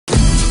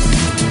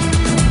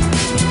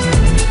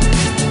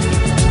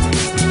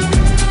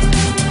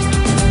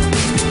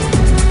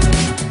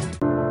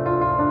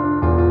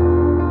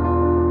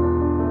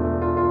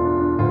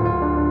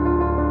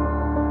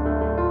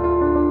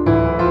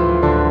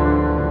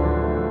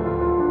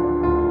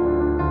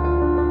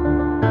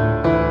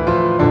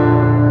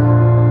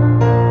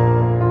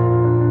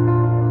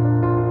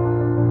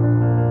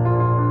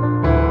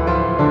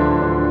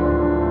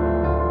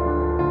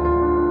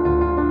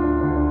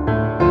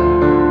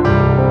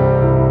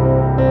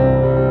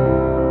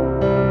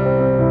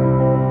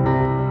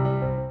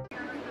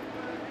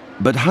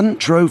But Hunt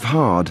drove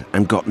hard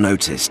and got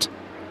noticed.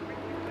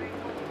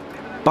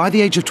 By the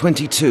age of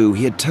 22,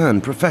 he had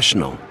turned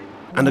professional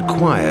and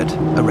acquired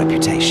a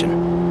reputation.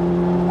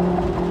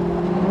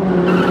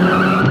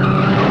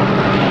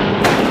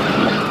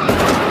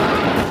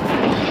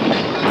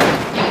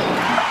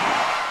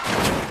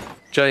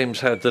 James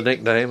had the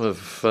nickname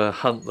of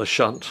Hunt the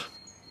Shunt.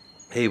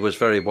 He was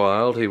very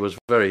wild, he was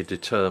very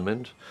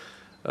determined,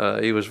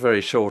 he was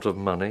very short of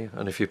money,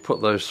 and if you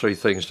put those three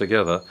things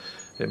together,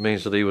 it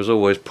means that he was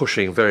always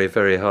pushing very,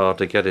 very hard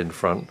to get in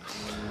front.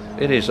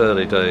 In his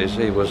early days,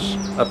 he was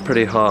a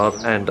pretty hard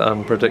and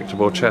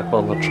unpredictable chap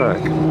on the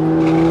track.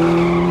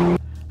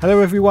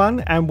 Hello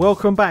everyone, and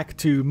welcome back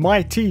to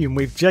My Team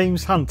with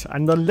James Hunt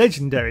and the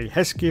legendary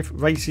Hesketh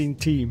Racing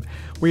team.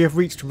 We have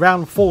reached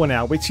round 4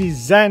 now, which is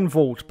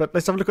Zandvoort, but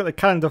let's have a look at the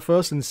calendar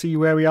first and see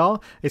where we are.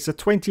 It's the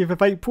 20th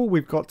of April,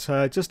 we've got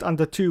just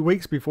under 2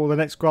 weeks before the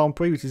next Grand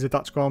Prix, which is the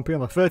Dutch Grand Prix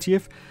on the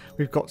 30th.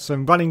 We've got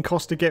some running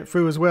costs to get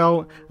through as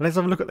well. Let's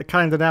have a look at the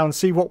calendar now and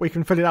see what we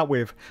can fill it up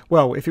with.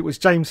 Well, if it was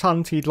James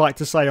Hunt, he'd like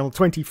to say on the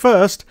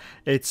 21st,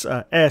 it's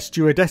air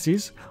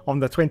stewardesses. On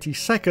the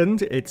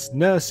 22nd, it's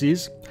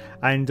nurses.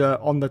 And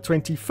on the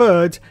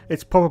 23rd,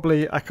 it's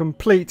probably a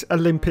complete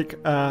Olympic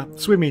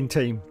swimming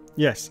team.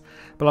 Yes,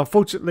 but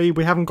unfortunately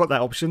we haven't got that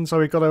option, so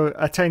we've got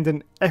to attend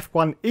an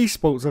F1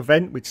 esports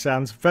event, which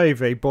sounds very,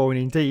 very boring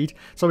indeed.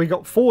 So we've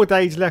got 4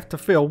 days left to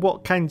fill.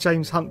 What can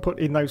James Hunt put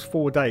in those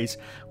 4 days?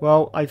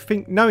 Well, I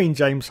think knowing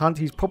James Hunt,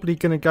 he's probably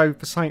going to go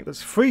for something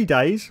that's 3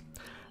 days.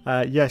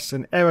 Yes,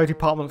 an aero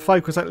department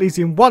focus that leaves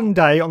him 1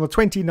 day on the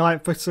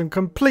 29th for some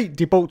complete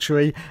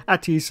debauchery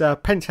at his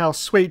penthouse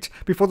suite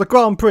before the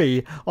Grand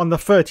Prix on the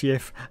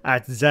 30th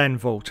at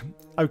Zandvoort.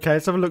 Okay,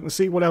 let's have a look and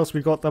see what else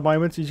we've got at the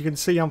moment. As you can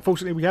see,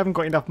 unfortunately, we haven't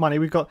got enough money.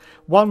 We've got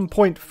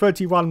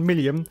 1.31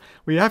 million.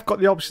 We have got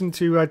the option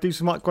to do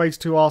some upgrades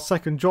to our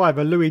second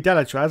driver, Louis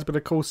Delatraz, but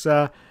of course,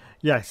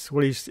 yes,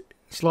 well, he's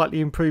slightly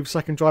improved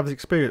second driver's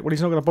experience. Well,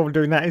 he's not going to bother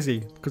doing that, is he?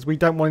 Because we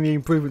don't want any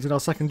improvements in our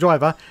second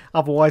driver.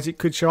 Otherwise, it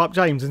could show up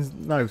James,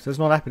 and no, that's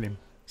not happening.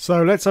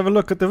 So let's have a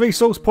look at the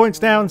resource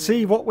points now and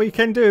see what we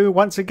can do.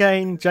 Once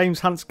again, James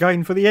Hunt's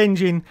going for the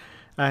engine.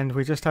 And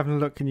we're just having a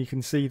look, and you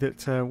can see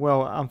that,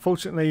 well,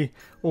 unfortunately,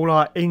 all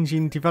our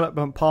engine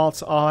development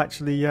parts are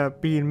actually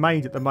being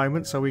made at the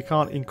moment, so we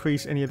can't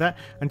increase any of that.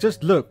 And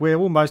just look, we're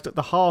almost at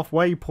the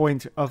halfway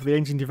point of the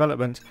engine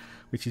development,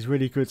 which is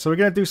really good. So we're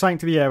going to do something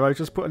to the aero,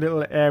 just put a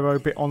little aero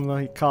bit on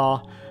the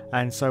car,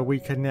 and so we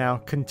can now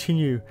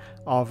continue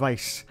our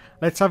race.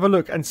 Let's have a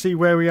look and see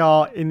where we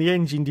are in the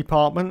engine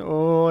department.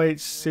 Oh,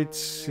 it's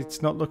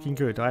not looking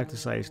good, I have to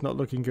say. It's not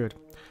looking good.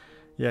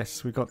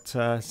 Yes, we've got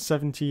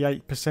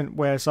 78%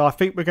 wear, so I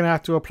think we're going to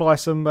have to apply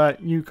some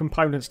new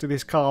components to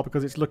this car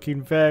because it's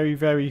looking very,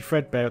 very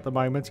threadbare at the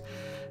moment.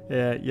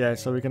 Yeah,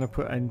 so we're going to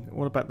put in,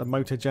 what about the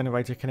motor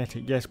generator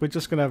kinetic? Yes, we're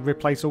just going to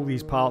replace all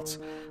these parts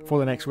for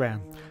the next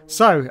round.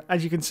 So,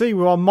 as you can see,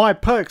 we're on My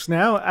Perks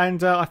now,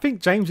 and I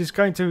think James is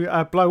going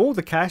to blow all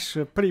the cash,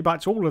 pretty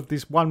much all of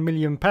this £1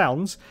 million,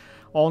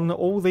 on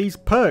all these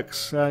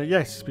perks.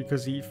 Yes,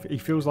 because he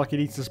feels like he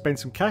needs to spend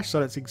some cash, so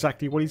that's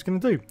exactly what he's going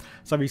to do.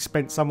 So he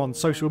spent some on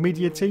social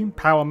media team,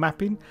 power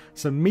mapping,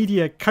 some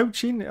media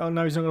coaching. Oh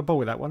no, he's not going to bother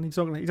with that one. He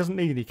doesn't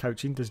need any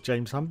coaching, does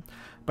James Hunt?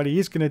 But he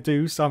is going to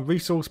do some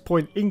resource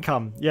point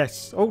income.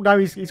 Yes. Oh no,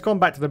 he's gone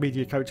back to the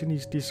media coaching.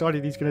 He's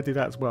decided he's going to do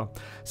that as well.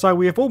 So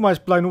we have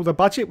almost blown all the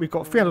budget. We've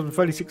got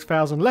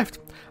 336,000 left,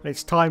 and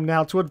it's time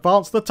now to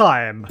advance the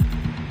time.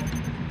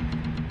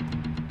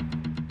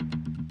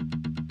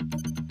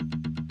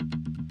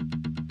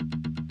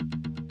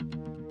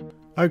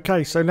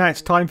 Okay, so now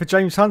it's time for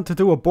James Hunt to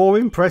do a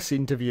boring press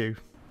interview.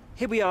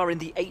 Here we are in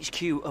the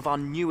HQ of our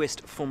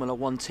newest Formula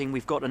 1 team.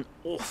 We've got an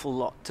awful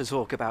lot to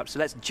talk about, so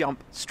let's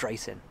jump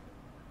straight in.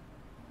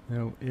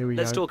 Now, here we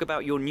go. Let's talk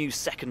about your new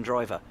second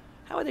driver.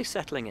 How are they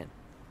settling in?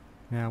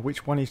 Now,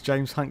 which one is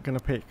James Hunt going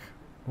to pick?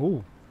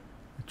 Oh,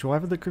 a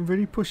driver that can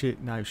really push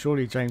it? No,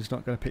 surely James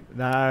not going to pick.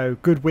 No,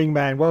 good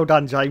wingman. Well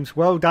done, James.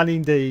 Well done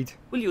indeed.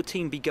 Will your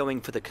team be going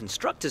for the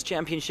Constructors'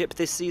 Championship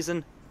this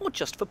season, or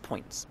just for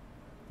points?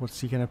 What's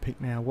he going to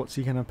pick now? What's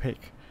he going to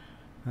pick?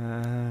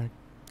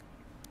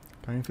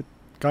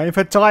 Going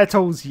for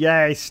titles.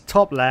 Yes,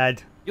 top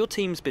lad. Your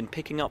team's been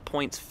picking up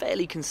points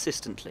fairly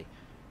consistently.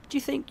 Do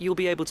you think you'll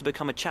be able to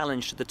become a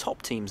challenge to the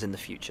top teams in the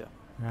future?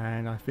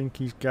 And I think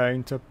he's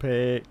going to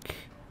pick...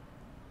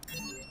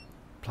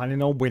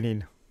 planning on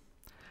winning.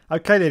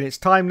 Okay then, it's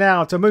time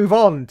now to move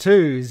on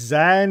to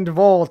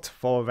Zandvoort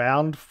for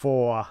round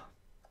 4.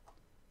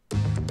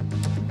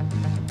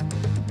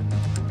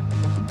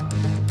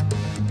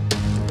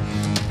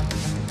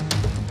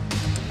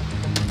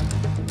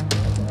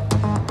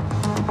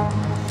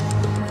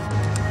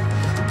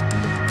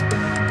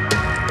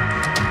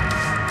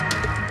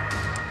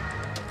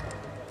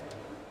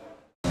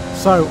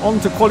 So on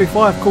to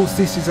qualify. Of course,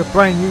 this is a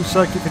brand new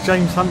circuit for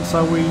James Hunt,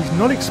 so he's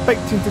not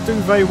expecting to do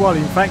very well,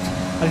 in fact,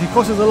 as he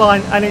crosses the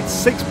line, and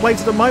it's 6th place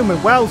at the moment.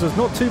 Wowzers,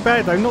 not too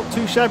bad though, not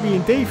too shabby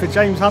indeed for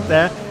James Hunt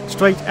there.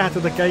 straight out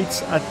of the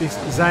gates at this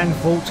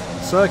Zandvoort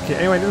circuit.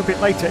 Anyway, a little bit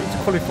later into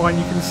qualifying,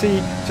 you can see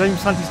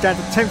James Hunt is down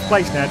to 10th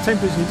place now. 10th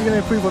position. Is he going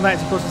to improve on that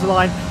as he crosses the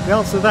line? The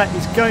answer to that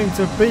is going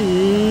to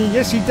be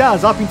yes, he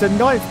does. Up into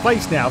 9th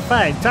place now.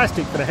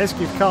 Fantastic for the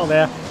Hesketh car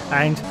there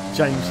and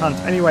James Hunt.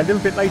 Anyway, a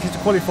little bit later to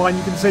qualifying,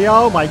 you can see,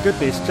 oh my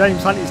goodness,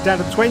 James Hunt is down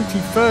to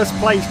 21st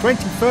place,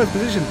 21st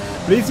position.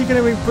 But is he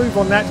going to improve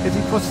on that as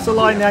he crosses the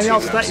line now? The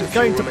answer to that is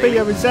going to be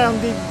a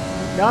resounding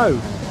no.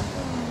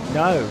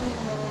 No.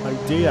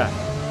 Oh dear.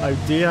 Oh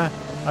dear.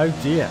 Oh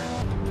dear.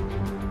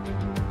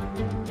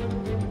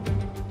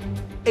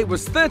 It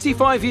was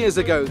 35 years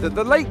ago that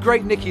the late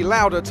great Niki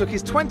Lauda took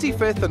his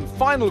 25th and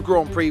final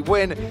Grand Prix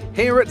win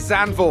here at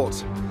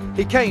Zandvoort.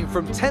 He came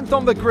from 10th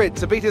on the grid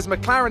to beat his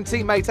McLaren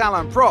teammate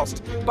Alain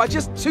Prost by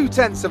just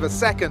 0.2 of a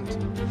second.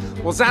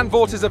 Well,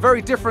 Zandvoort is a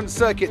very different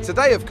circuit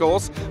today, of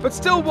course, but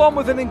still one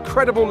with an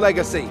incredible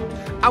legacy.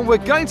 And we're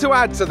going to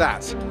add to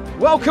that.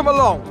 Welcome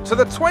along to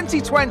the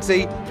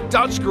 2020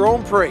 Dutch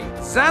Grand Prix.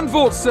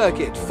 Zandvoort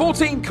circuit,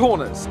 14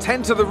 corners,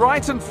 10 to the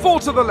right and 4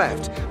 to the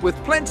left, with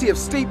plenty of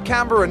steep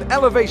camber and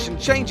elevation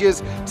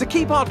changes to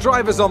keep our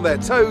drivers on their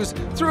toes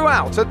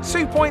throughout a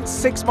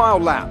 2.6-mile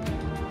lap.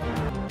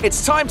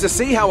 It's time to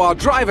see how our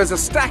drivers are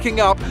stacking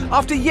up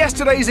after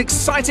yesterday's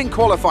exciting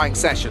qualifying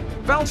session.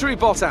 Valtteri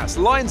Bottas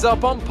lines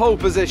up on pole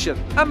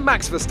position and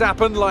Max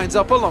Verstappen lines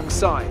up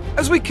alongside.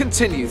 As we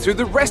continue through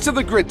the rest of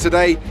the grid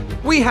today,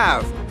 we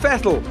have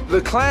Vettel,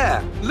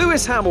 Leclerc,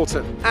 Lewis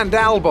Hamilton and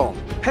Albon,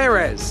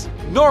 Perez,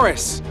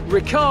 Norris,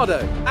 Ricciardo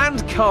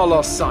and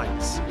Carlos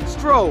Sainz,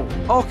 Stroll,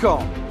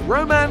 Ocon,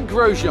 Romain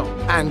Grosjean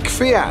and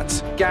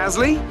Kvyat,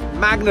 Gasly,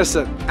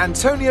 Magnussen,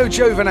 Antonio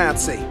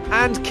Giovinazzi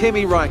and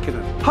Kimi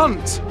Raikkonen,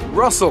 Hunt,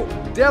 Russell,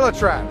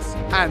 Delatraz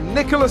and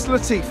Nicholas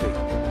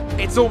Latifi.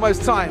 It's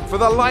almost time for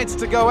the lights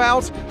to go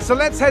out, so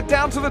let's head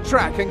down to the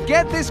track and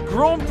get this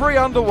Grand Prix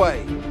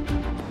underway.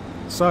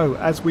 So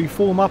as we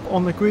form up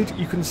on the grid,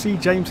 you can see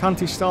James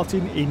Hunt is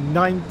starting in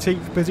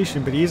 19th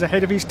position, but he is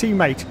ahead of his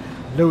teammate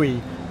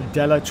Louis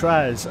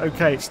Delatraz.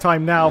 Okay, it's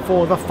time now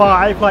for the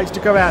 5 lights to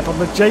go out on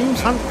the James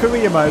Hunt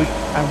career mode,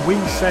 and we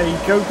say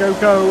go, go,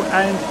 go,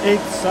 and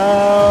it's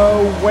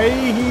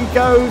away he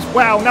goes.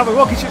 Wow, another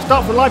rocket ship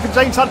start for the life of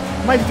James Hunt.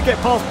 Managed to get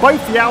past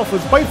both the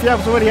Alphas. Both the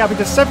Alphas already have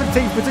into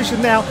 17th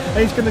position now, and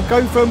he's going to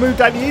go for a move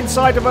down the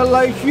inside of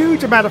a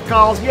huge amount of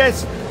cars.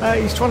 Yes,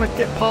 he's trying to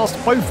get past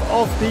both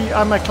of the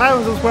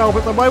McLarens as well, but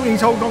at the moment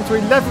he's holding on to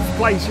 11th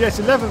place.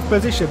 Yes, 11th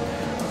position.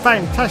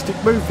 Fantastic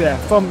move there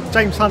from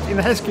James Hunt in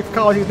the Hesketh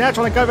car. He's now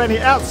trying to go around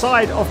the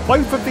outside of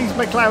both of these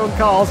McLaren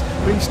cars,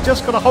 but he's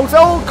just got to hold.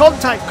 Oh,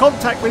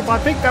 contact with, I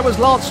think that was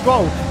Lance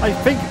Stroll. I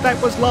think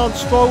that was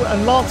Lance Stroll,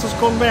 and Lance has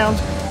gone round.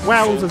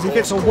 Wowzers, he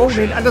gets a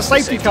warning, and the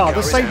safety car.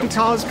 The safety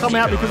car has come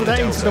out because of that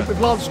incident with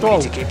Lance Stroll.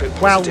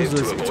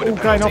 Wowzers, it's all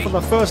going off on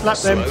the first lap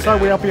then, so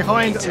we are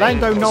behind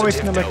Lando Norris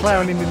in the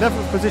McLaren in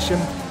 11th position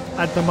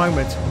at the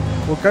moment.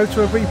 We'll go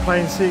to a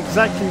replay and see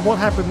exactly what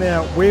happened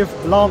there with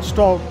Lance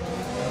Stroll.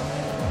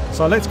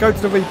 So let's go to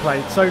the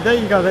replay. So there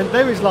you go then.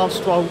 There is Lance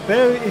Stroll.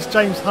 There is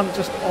James Hunt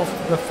just off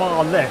the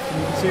far left.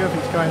 And you can see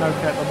everything's going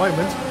okay at the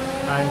moment.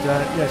 And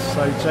yes,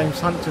 so James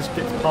Hunt just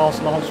gets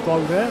past Lance Stroll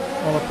there.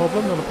 Not a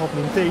problem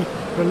indeed.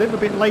 But a little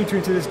bit later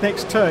into this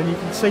next turn, you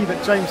can see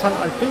that James Hunt,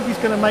 I think he's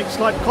going to make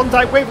slight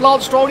contact with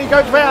Lance Stroll. He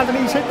goes round and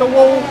he's hit the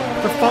wall.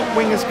 The front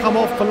wing has come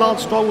off for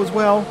Lance Stroll as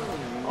well.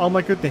 Oh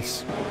my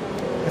goodness.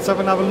 Let's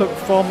have another look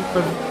from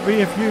the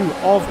rear view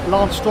of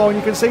Lance Stroll, and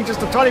you can see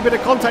just a tiny bit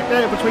of contact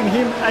there between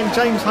him and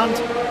James Hunt,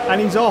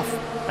 and he's off,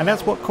 and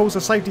that's what caused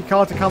the safety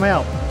car to come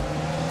out.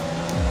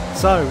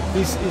 So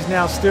this is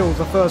now still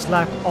the first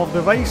lap of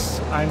the race,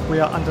 and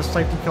we are under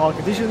safety car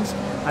conditions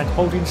and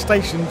holding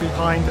station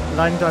behind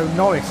Lando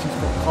Norris. He's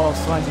got Carlos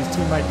Sainz, his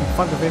teammate, in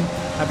front of him,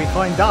 and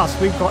behind us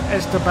we've got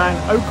Esteban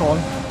Ocon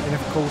in,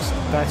 of course,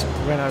 that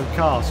Renault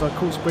car. So of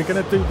course we're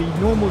going to do the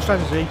normal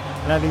strategy,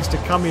 and that is to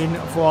come in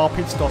for our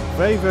pit stop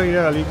very, very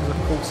early, because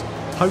of course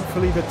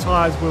hopefully the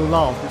tyres will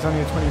last. It's only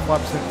a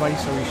 25%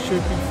 race, so we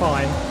should be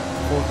fine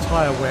for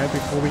tyre wear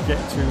before we get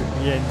to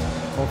the end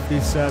of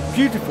this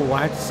beautiful,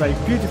 I have to say,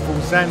 beautiful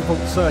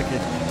Zandvoort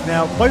circuit.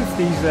 Now both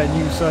these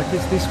new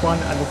circuits, this one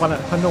and the one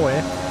at Hanoi,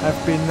 have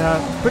been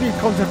pretty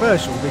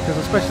controversial, because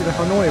especially the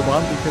Hanoi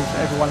one, because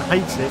everyone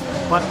hates it,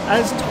 but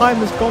as time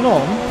has gone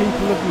on,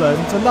 people have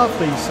learned to love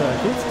these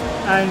circuits,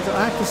 and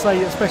I have to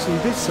say especially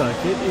this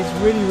circuit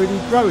is really, really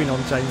growing on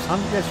James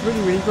Hunt. Yes,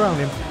 really, really growing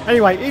him.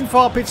 Anyway, in for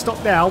our pit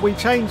stop now. We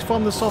change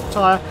from the soft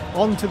tyre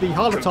onto the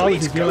harder tyre,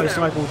 which is the yellow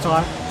sidewall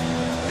tyre.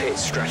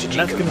 And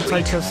that's going to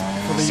take us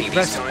for the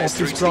rest of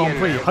this Grand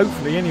Prix,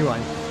 hopefully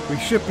anyway. We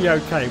should be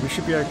okay, we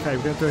should be okay.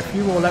 We're going to do a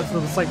few more laps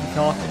of the safety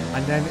car,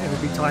 and then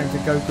it'll be time to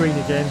go green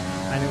again,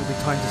 and it'll be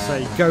time to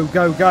say go,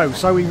 go, go.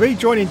 So we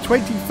rejoin in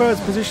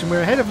 21st position.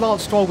 We're ahead of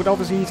Lance Stroll, but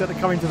obviously he's had to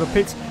come into the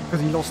pits because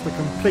he lost the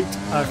complete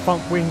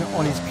front wing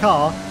on his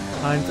car.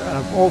 And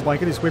oh my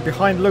goodness, we're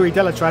behind Louis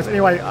Delatraz.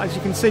 Anyway, as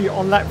you can see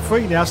on lap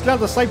 3 now, still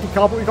the safety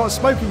car, but we've got a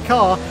smoking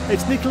car.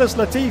 It's Nicholas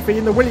Latifi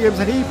in the Williams,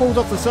 and he pulls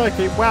off the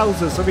circuit.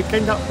 Wowzers! So we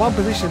gained up 1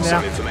 position now,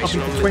 up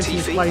into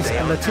 20th place,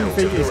 and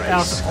Latifi is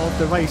out of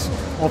the race.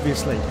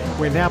 Obviously,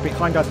 we're now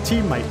behind our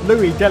teammate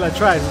Louis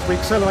Delatraz as we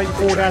accelerate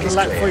forward out of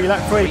lap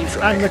 3,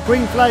 and the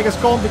green flag has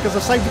gone because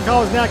the safety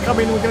car is now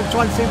coming. We're going to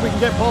try and see if we can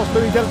get past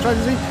Louis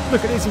Delatraz.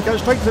 Look at this, he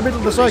goes straight to the middle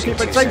of the circuit,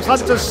 but James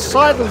Hunt just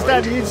sidles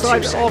down the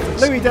inside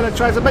of Louis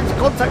Delatraz and makes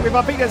contact with,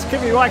 I think that's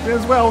Kimi Raikkonen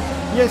as well.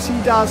 Yes, he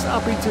does,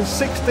 up into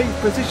 16th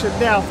position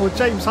now for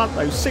James Hunt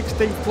though,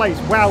 16th place.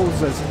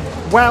 Wowzers,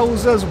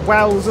 wowzers,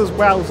 wowzers,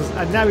 wowzers.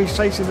 And now he's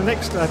chasing the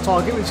next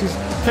target, which is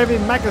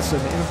Kevin Magnussen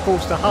in, of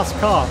course, the Haas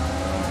car.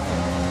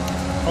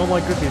 Oh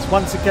my goodness,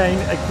 once again,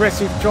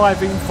 aggressive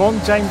driving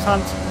from James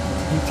Hunt.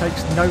 He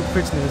takes no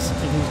prisoners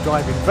in his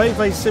driving. Very,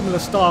 very similar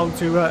style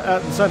to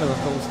Ayrton Senna, of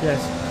course,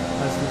 yes,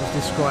 as he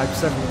was described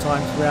several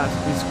times throughout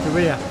his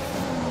career.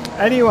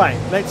 Anyway,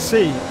 let's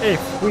see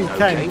if we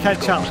can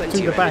catch up to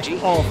the back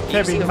of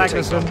Kevin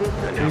Magnussen,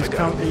 who's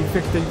currently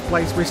 15th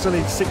place. We're still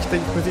in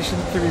 16th position.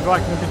 Kimi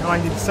Raikkonen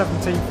behind in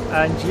 17th,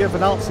 and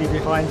Giovinazzi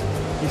behind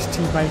his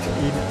teammate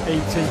in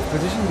 18th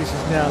position. This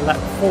is now lap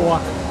 4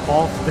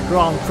 of the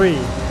Grand Prix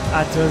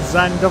at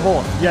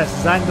Zandvoort. Yes,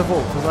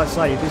 Zandvoort. As I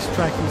say, this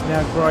track is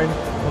now growing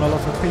on a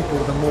lot of people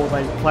the more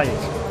they play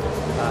it.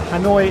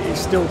 Hanoi is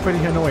still pretty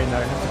Hanoi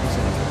though, have to be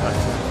said. But,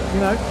 you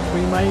know,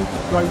 we may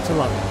grow to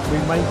love it. We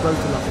may grow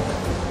to love it.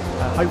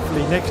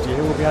 Hopefully next year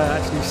we'll be able to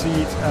actually see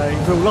it in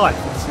real life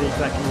and see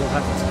exactly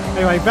what happens.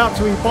 Anyway,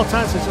 Valtteri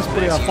Bottas is just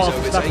putting our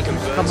fastest lap.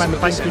 Come around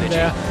the banking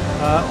there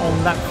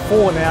on lap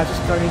 4 now,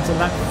 just going into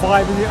lap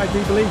 5, I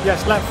do believe.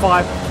 Yes, lap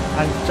 5.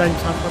 And James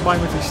Hunt at the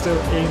moment is still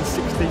in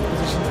 16th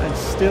position and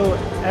still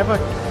ever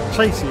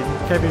chasing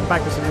Kevin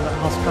Magnussen in that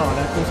Haas car.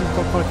 Now, of course, he's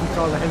got quite a few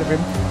cars ahead of him,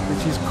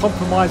 which is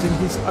compromising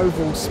his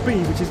overall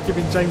speed, which is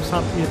giving James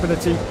Hunt the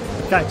ability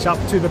to catch up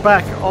to the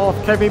back of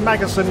Kevin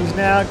Magnussen. He's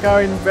now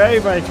going very,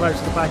 very close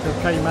to the back of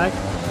K-Mag.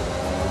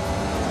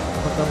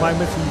 At the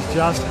moment, he's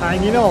just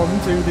hanging on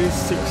to this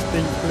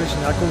 16th position.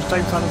 Now, of course,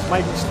 James Hunt has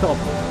made it stop.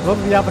 A lot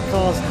of the other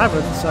cars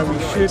haven't, so we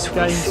should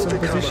gain some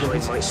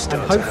positions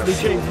and hopefully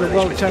get into the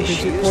World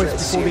Championship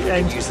points before the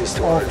end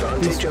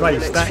of this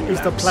race. That is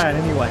the plan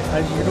anyway.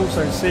 As you can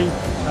also see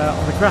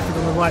on the graphic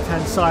on the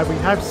right-hand side, we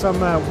have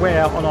some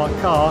wear on our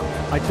car.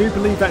 I do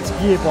believe that's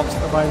gearbox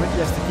at the moment.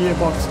 Yes, the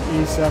gearbox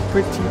is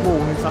pretty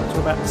worn. It's up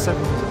to about the 70s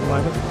at the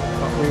moment.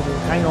 But we will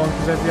hang on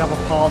because every other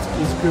part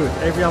is good.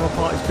 Every other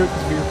part is good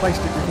because we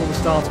replaced it before the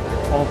start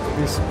of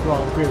this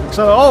Grand Prix.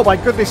 So, oh my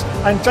goodness,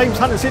 and James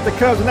Hunt has hit the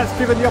curves, and that's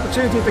given the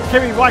opportunity for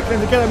Kimi Raikkonen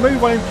to get a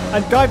move on him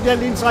and dive down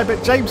the inside,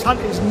 but James Hunt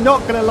is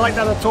not going to like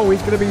that at all.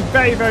 He's going to be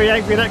very, very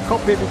angry at that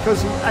cockpit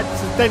because he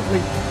accidentally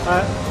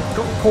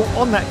got caught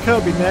on that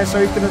curb in there, so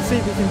he's going to see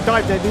if he can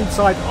dive down the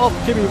inside of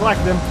Kimi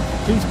Raikkonen.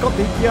 He's got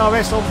the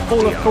DRS on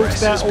full, of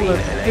course, now. All the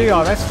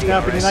DRS has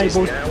now been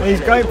enabled, and he's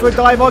going for a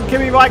dive on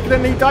Kimi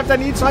Raikkonen. He dived down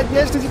the inside.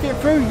 Yes, does he get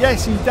through?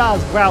 Yes, he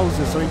does.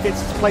 Wowzers. So he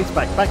gets his place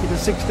back into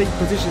 16th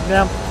position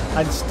now,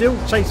 and still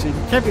chasing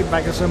Kevin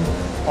Magnussen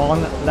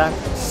on lap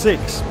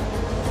 6.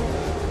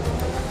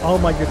 Oh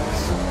my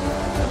goodness.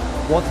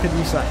 What can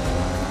you say?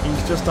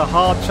 He's just a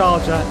hard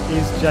charger,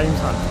 is James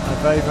Hunt. A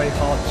very, very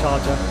hard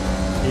charger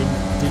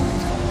indeed.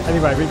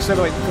 Anyway, we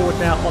accelerate forward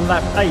now on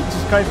lap 8,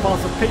 just going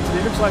past the pits, and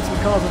it looks like some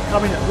cars have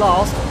come in at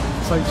last.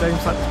 So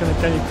James Hunt is going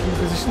to gain a few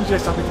positions,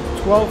 just up into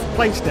 12th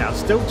place now,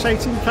 still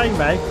chasing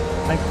K-Mag,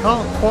 and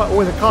can't quite,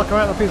 or the car come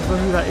out of the pits, I don't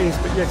know who that is,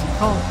 but yes, he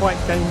can't quite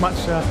gain much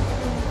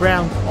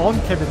ground on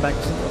Kevin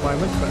Magnussen at the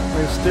moment, but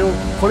we're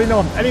still pulling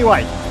on.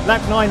 Anyway,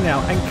 lap 9 now,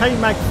 and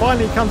K-Mag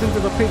finally comes into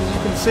the pit, as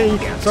you can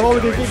see. So are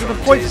we going to get to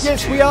the points?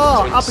 Yes, we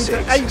are, up into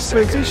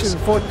 8th position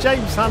for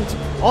James Hunt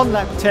on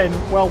lap 10.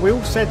 Well, we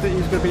all said that he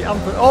was going to be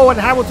oh, and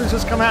Hamilton's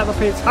just come out of the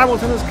pits.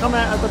 Hamilton has come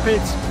out of the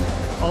pits.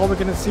 Oh, we're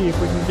going to see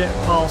if we can get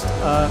past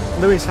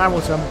Lewis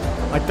Hamilton.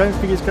 I don't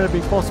think it's going to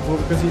be possible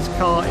because his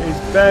car is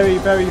very,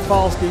 very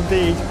fast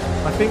indeed.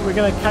 I think we're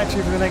going to catch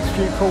him for the next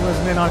few corners,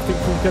 and then I think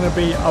he's going to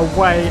be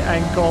away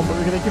and gone. But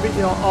we're going to give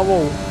it our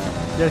all.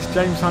 Yes,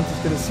 James Hunt is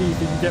going to see if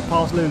he can get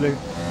past Lulu.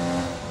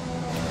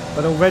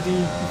 But already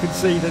you can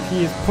see that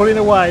he is pulling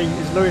away.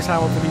 Is Lewis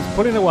Hamilton? He's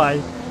pulling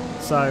away.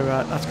 So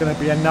that's going to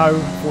be a no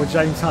for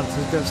James Hunt.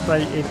 He's going to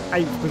stay in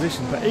 8th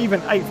position. But even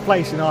 8th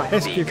place in our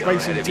Hesketh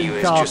Racing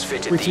Team car,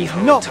 which is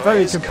not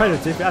very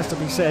competitive, it has to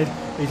be said,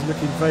 is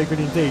looking very good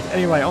indeed.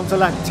 Anyway, on to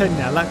lap 10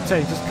 now. Lap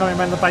 10, just coming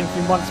around the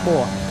banking once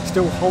more.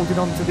 Still holding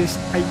on to this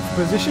 8th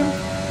position.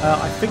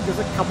 I think there's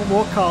a couple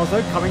more cars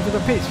though coming to the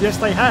pits. Yes,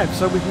 they have.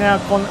 So we've now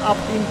gone up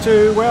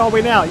into, where are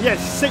we now? Yes,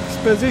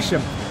 6th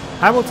position.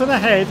 Hamilton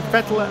ahead,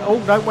 Vettel,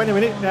 oh no, wait a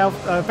minute, now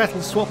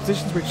Vettel swapped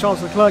positions with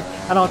Charles Leclerc,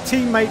 and our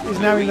teammate is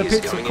now in the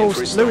pits, of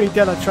course, Louis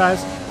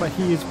Delatraz, but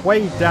he is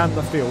way down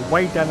the field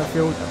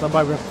at the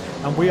moment,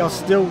 and we are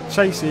still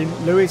chasing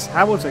Lewis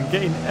Hamilton,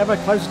 getting ever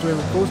closer to him,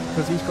 of course,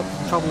 because he's got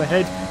some trouble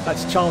ahead.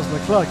 That's Charles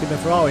Leclerc in the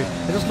Ferrari.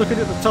 And just looking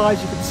at the tyres,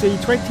 you can see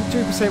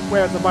 22%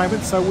 wear at the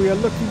moment, so we are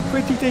looking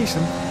pretty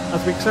decent.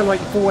 as we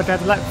accelerate forward down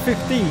to lap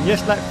 15.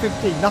 Yes, lap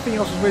 15. Nothing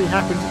else has really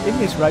happened in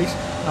this race,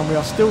 and we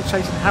are still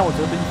chasing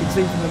Hamilton, but you can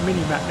see from the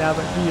mini-map now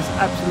that he has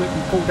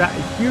absolutely pulled out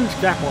a huge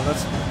gap on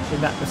us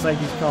in that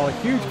Mercedes car, a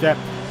huge gap,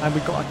 and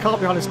we've got a car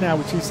behind us now,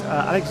 which is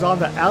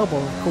Alexander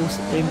Albon, of course,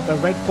 in the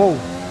Red Bull.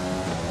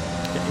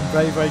 Getting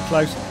very, very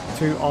close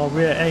to our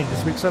rear end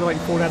as we accelerate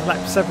forward down to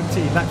lap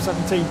 17. Lap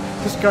 17,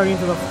 just going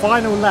into the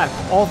final lap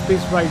of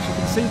this race. You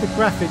can see the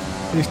graphic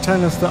is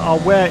telling us that our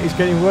wear is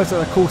getting worse,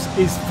 and of course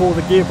is for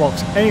the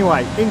gearbox.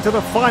 Anyway, into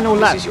the final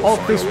lap of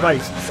this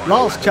race.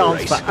 Last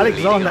chance for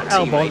Alexander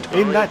Albon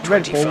in that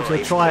Red Bull to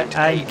try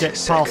and get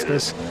past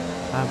us.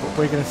 But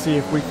we're going to see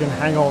if we can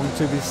hang on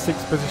to this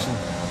 6th position.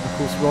 Of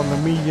course, we're on the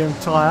medium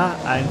tyre,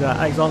 and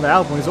Alexander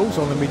Albon is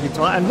also on the medium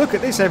tyre. And look at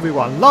this,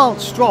 everyone.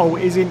 Lance Stroll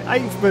is in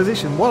 8th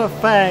position. What a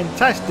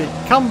fantastic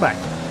comeback.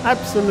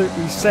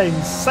 Absolutely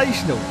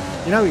sensational.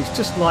 You know, it's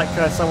just like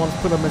someone's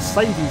put a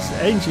Mercedes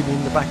engine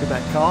in the back of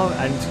that car,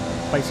 and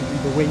basically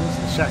the wings,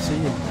 the chassis,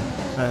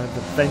 and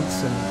the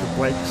vents and the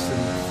brakes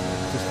and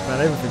just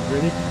about everything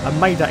really, and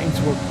made that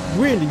into a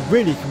really,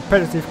 really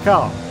competitive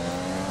car.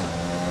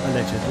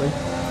 Allegedly.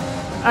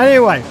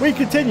 Anyway, we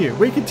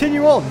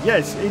continue on.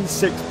 Yes, in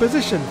 6th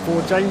position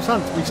for James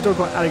Hunt. We've still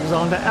got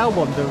Alexander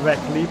Albon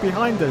directly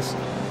behind us,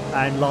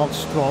 and Lance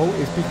Stroll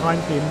is behind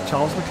him.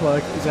 Charles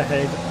Leclerc is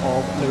ahead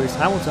of Lewis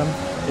Hamilton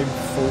in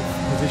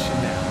 4th position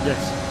now. Yes,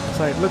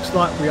 so it looks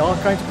like we are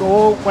going to go.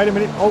 Oh, wait a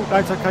minute. Oh, no,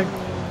 it's okay.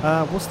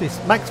 What's this?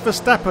 Max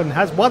Verstappen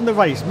has won the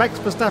race. Max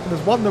Verstappen has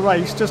won the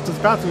race just as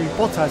Valtteri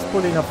Bottas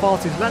put in a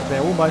fastest lap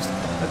there, almost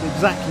at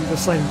exactly the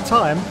same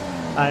time.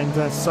 And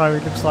so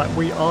it looks like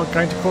we are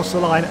going to cross the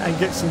line and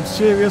get some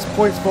serious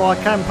points for our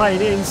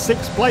campaign in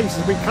 6th place.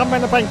 As we come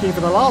round the banking for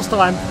the last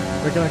time,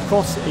 we're going to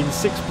cross in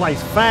 6th place.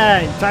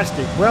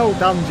 Fantastic. Well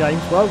done, James.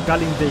 Well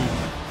done indeed.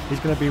 He's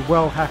going to be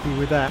well happy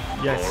with that.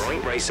 Yes. We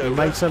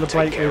may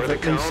celebrate with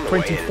at least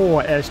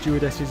 24 air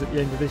stewardesses at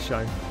the end of this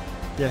show.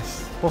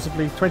 Yes.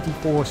 Possibly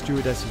 24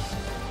 stewardesses.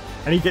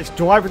 And he gets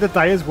driver of the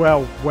day as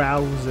well.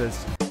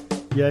 Wowzers.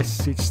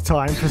 Yes, it's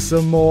time for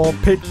some more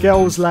pit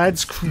girls,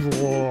 lads.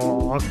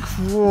 Craw,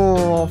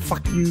 craw,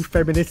 fuck you,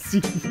 feminists.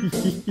 Look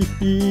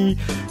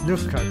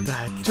at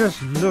that.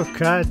 Just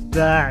look at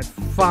that.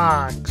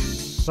 Fuck's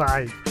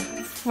sake.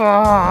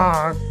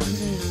 Fuck's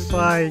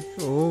sake.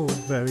 Oh,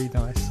 very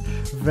nice.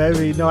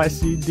 Very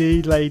nice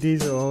indeed,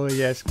 ladies. Oh,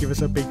 yes, give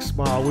us a big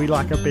smile. We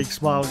like a big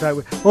smile, don't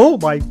we? Oh,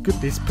 my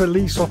goodness.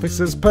 Police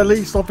officers,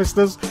 police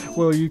officers.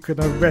 Well, you can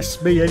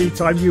arrest me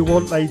anytime you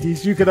want,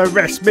 ladies. You can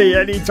arrest me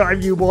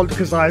anytime you want,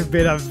 because I've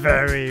been a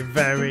very,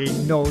 very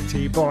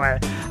naughty boy.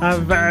 A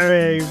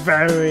very,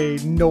 very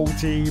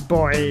naughty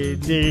boy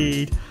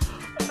indeed.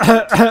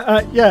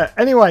 Yeah,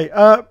 anyway,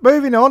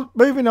 moving on.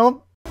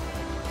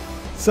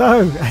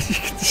 So, as you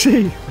can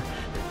see,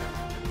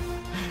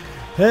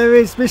 there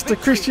is Mr.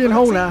 Christian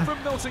Horner,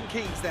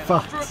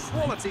 but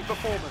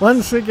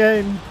once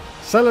again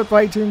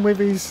celebrating with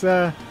his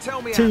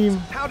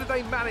team,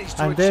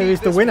 and there is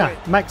the winner,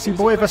 Maxi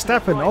Boy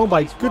Verstappen. Oh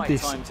my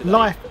goodness,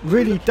 life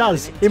really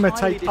does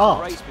imitate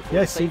art.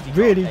 Yes, it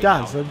really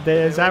does. And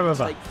there's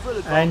Arava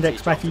and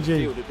X-Matty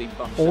G,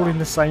 all in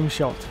the same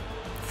shot.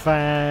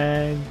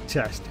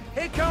 Fantastic.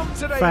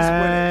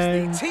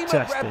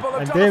 Fantastic.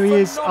 And there he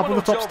is, up on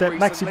the top step,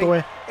 Maxi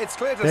Boy.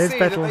 There's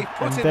Vettel,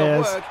 and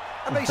there's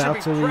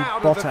Valtteri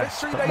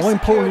Bottas. But more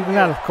importantly than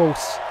that, of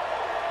course,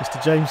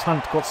 Mr. James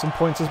Hunt got some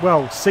points as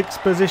well.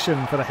 6th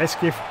position for the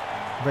Hesketh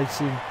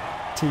Racing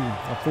team.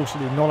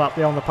 Unfortunately not up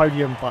there on the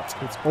podium, but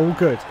it's all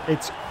good.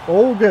 It's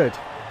all good.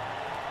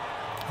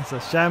 As the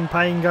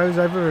champagne goes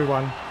over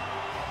everyone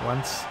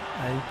once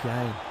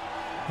again.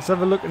 Let's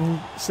have a look and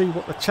see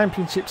what the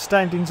championship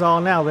standings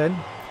are now then.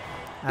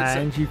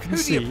 And you can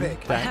see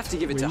that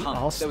we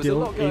are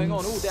still in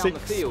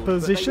 6th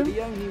position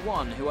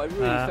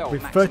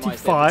with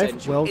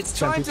 35 World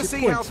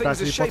Championship points.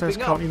 Valtteri Bottas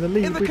currently in the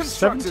lead with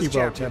 70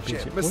 World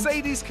Championship points.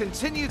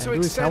 And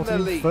Lewis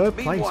Hamilton in 3rd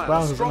place.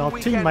 Well, and our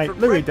teammate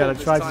Louis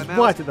Delatraz is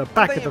right at the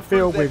back of the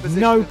field with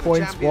no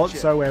points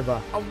whatsoever.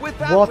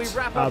 What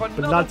a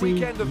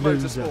bloody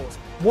loser.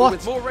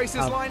 What a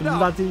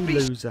bloody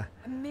loser.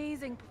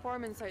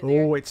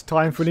 Oh, it's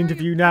time for an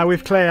interview now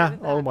with Claire.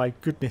 Oh my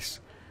goodness.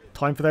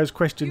 Time for those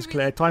questions,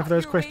 Claire. Time for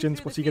those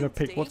questions. What's he going to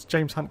pick? What's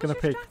James Hunt going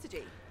to pick?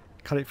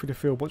 Cut it through the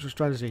field. What's your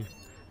strategy?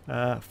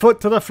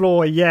 Foot to the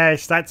floor.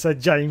 Yes, that's a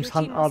James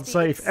Hunt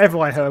answer if ever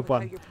I heard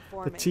one.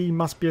 The team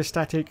must be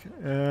ecstatic.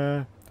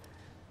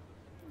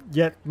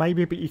 Yeah,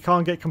 maybe, but you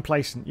can't get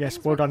complacent.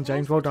 Yes, well done,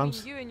 James. Well done.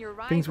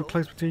 Things were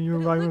close between you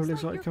and Roman. It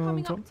looks like you're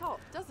coming on top.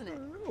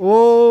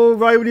 Oh,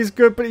 Roman is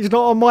good, but he's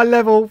not on my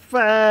level.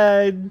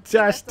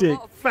 Fantastic.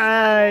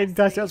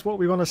 Fantastic. That's what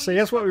we want to see.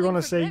 That's what we want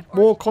to see.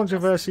 More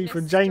controversy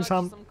from James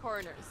Hunt.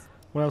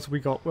 What else have we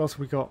got? What else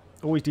have we got?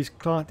 Oh, he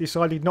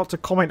decided not to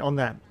comment on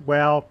that.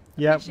 Well,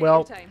 yeah,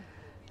 well,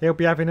 he'll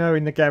be having her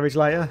in the garage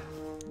later,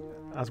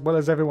 as well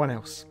as everyone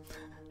else.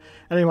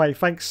 Anyway,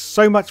 thanks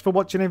so much for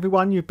watching,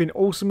 everyone. You've been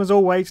awesome as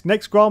always.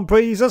 Next Grand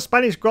Prix is a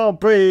Spanish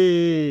Grand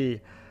Prix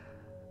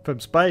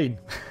from Spain.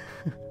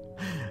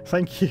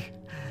 Thank you.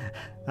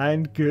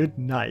 and good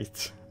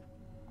night.